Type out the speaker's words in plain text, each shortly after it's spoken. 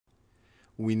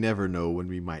We never know when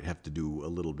we might have to do a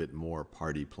little bit more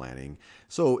party planning.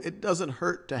 So it doesn't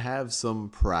hurt to have some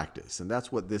practice. And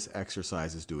that's what this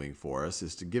exercise is doing for us,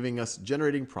 is to giving us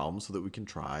generating problems so that we can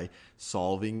try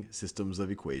solving systems of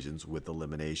equations with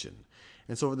elimination.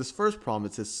 And so for this first problem,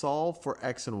 it says solve for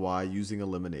x and y using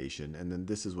elimination. And then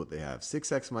this is what they have.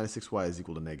 6x minus 6y is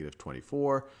equal to negative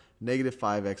 24. Negative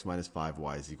 5x minus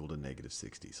 5y is equal to negative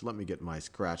 60. So let me get my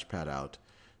scratch pad out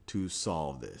to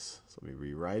solve this. So let me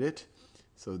rewrite it.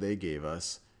 So they gave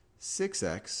us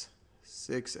 6x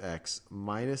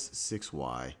minus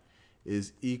 6y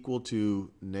is equal to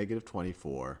negative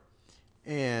 24,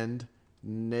 and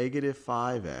negative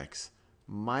 5x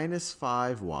minus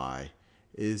 5y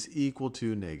is equal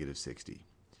to negative 60.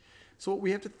 So what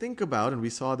we have to think about, and we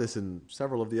saw this in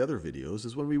several of the other videos,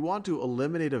 is when we want to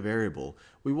eliminate a variable,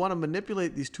 we want to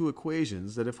manipulate these two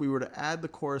equations that if we were to add the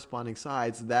corresponding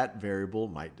sides, that variable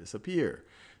might disappear.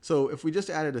 So if we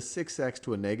just added a 6x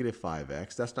to a negative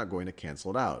 5x, that's not going to cancel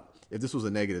it out. If this was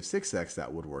a negative 6x,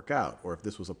 that would work out. Or if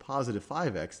this was a positive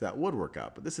 5x, that would work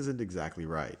out. But this isn't exactly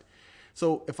right.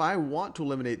 So if I want to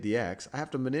eliminate the x, I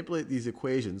have to manipulate these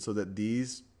equations so that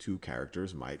these two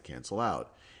characters might cancel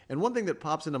out. And one thing that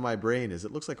pops into my brain is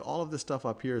it looks like all of this stuff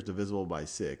up here is divisible by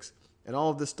 6, and all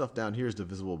of this stuff down here is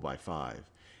divisible by 5.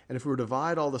 And if we were to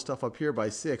divide all the stuff up here by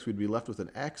 6, we'd be left with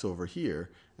an x over here.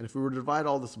 And if we were to divide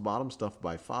all this bottom stuff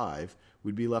by 5,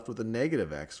 we'd be left with a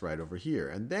negative x right over here.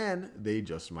 And then they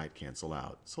just might cancel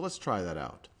out. So let's try that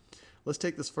out. Let's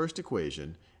take this first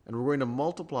equation, and we're going to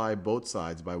multiply both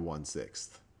sides by 1/6.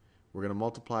 We're going to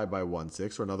multiply by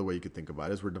 1/6, or another way you could think about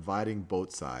it is we're dividing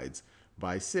both sides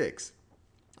by 6.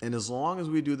 And as long as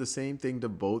we do the same thing to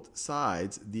both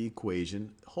sides, the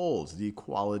equation holds, the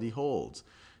equality holds.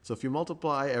 So if you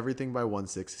multiply everything by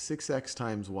 1/6, 6x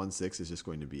times 1/6 is just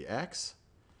going to be x.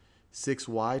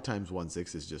 6y times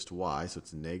 1/6 is just y, so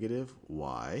it's negative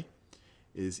y,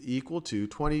 is equal to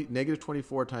negative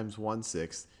 24 times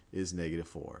 1/6 is negative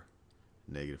 4.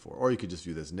 Negative 4. Or you could just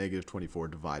do this, negative 24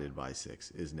 divided by 6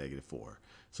 is negative 4.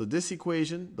 So this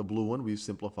equation, the blue one, we've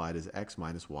simplified as x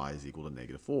minus y is equal to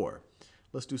negative 4.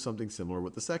 Let's do something similar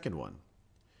with the second one.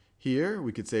 Here,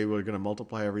 we could say we're going to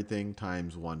multiply everything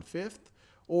times 1/5,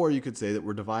 or you could say that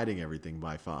we're dividing everything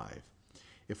by 5.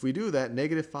 If we do that,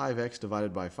 negative 5x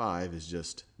divided by 5 is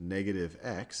just negative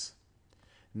x.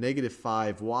 Negative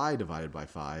 5y divided by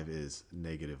 5 is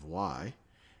negative y.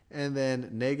 And then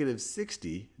negative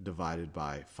 60 divided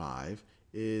by 5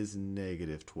 is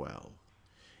negative 12.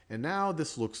 And now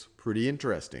this looks pretty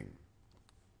interesting.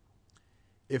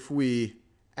 If we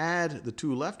add the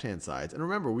two left-hand sides, and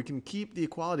remember, we can keep the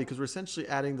equality because we're essentially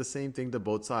adding the same thing to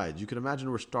both sides. You can imagine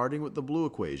we're starting with the blue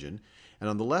equation, and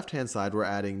on the left-hand side, we're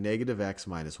adding negative x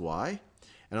minus y,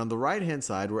 and on the right-hand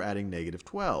side, we're adding negative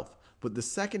 12. But the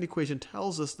second equation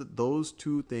tells us that those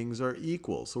two things are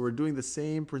equal. So we're doing the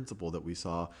same principle that we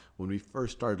saw when we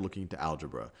first started looking into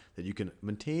algebra, that you can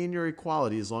maintain your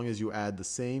equality as long as you add the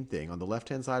same thing. On the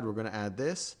left-hand side, we're going to add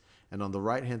this, and on the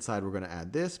right-hand side, we're going to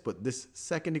add this, but this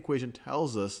second equation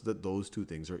tells us that those two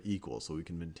things are equal, so we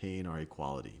can maintain our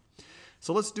equality.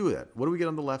 So let's do that. What do we get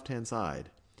on the left-hand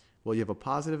side? Well, you have a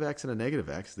positive x and a negative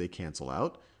x. They cancel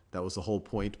out. That was the whole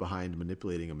point behind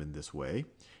manipulating them in this way.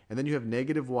 And then you have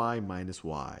negative y minus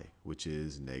y, which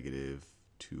is negative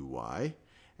 2y.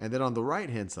 And then on the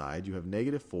right-hand side, you have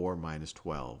negative 4 minus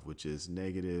 12, which is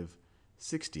negative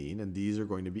 16, and these are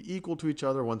going to be equal to each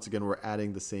other. Once again, we're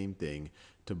adding the same thing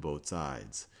to both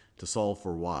sides. To solve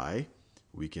for y,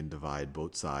 we can divide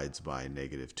both sides by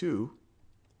negative 2,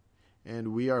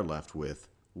 and we are left with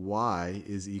y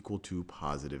is equal to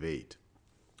positive 8.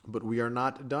 But we are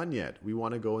not done yet. We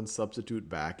want to go and substitute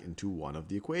back into one of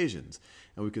the equations.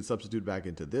 And we could substitute back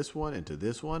into this one,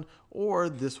 or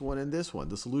this one and this one.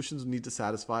 The solutions need to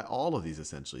satisfy all of these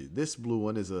essentially. This blue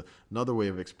one is another way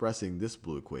of expressing this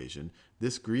blue equation.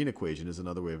 This green equation is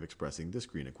another way of expressing this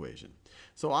green equation.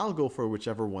 So I'll go for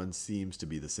whichever one seems to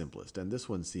be the simplest. And this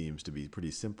one seems to be pretty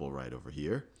simple right over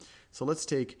here. So let's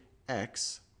take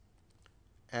x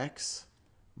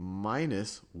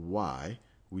minus y.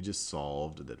 We just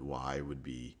solved that y would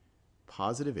be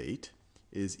positive 8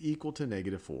 is equal to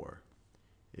negative 4,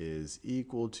 is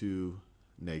equal to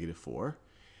negative 4.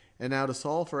 And now to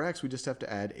solve for x, we just have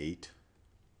to add 8.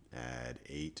 Add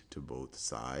 8 to both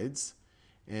sides.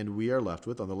 And we are left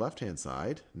with, on the left-hand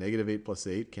side, negative 8 plus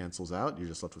 8 cancels out. You're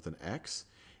just left with an x.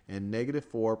 And negative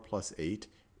 4 plus 8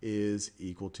 is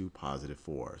equal to positive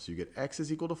 4. So you get x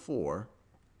is equal to 4,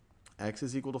 x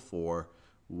is equal to 4,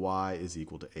 y is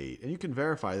equal to 8. And you can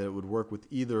verify that it would work with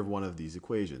either one of these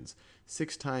equations.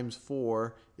 6 times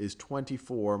 4 is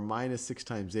 24 minus 6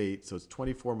 times 8, so it's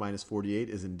 24 minus 48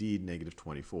 is indeed negative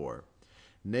 24.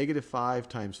 Negative 5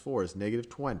 times 4 is negative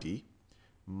 20,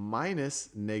 minus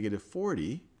negative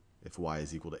 40, if y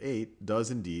is equal to 8,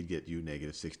 does indeed get you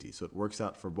negative 60. So it works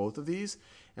out for both of these,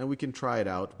 and we can try it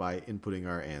out by inputting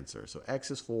our answer. So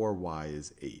x is 4, y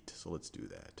is 8. So let's do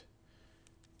that.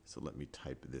 So let me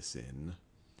type this in.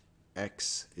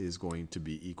 X is going to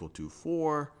be equal to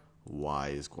 4, y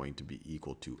is going to be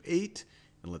equal to 8,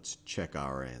 and let's check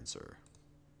our answer.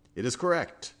 It is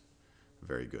correct.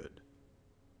 Very good.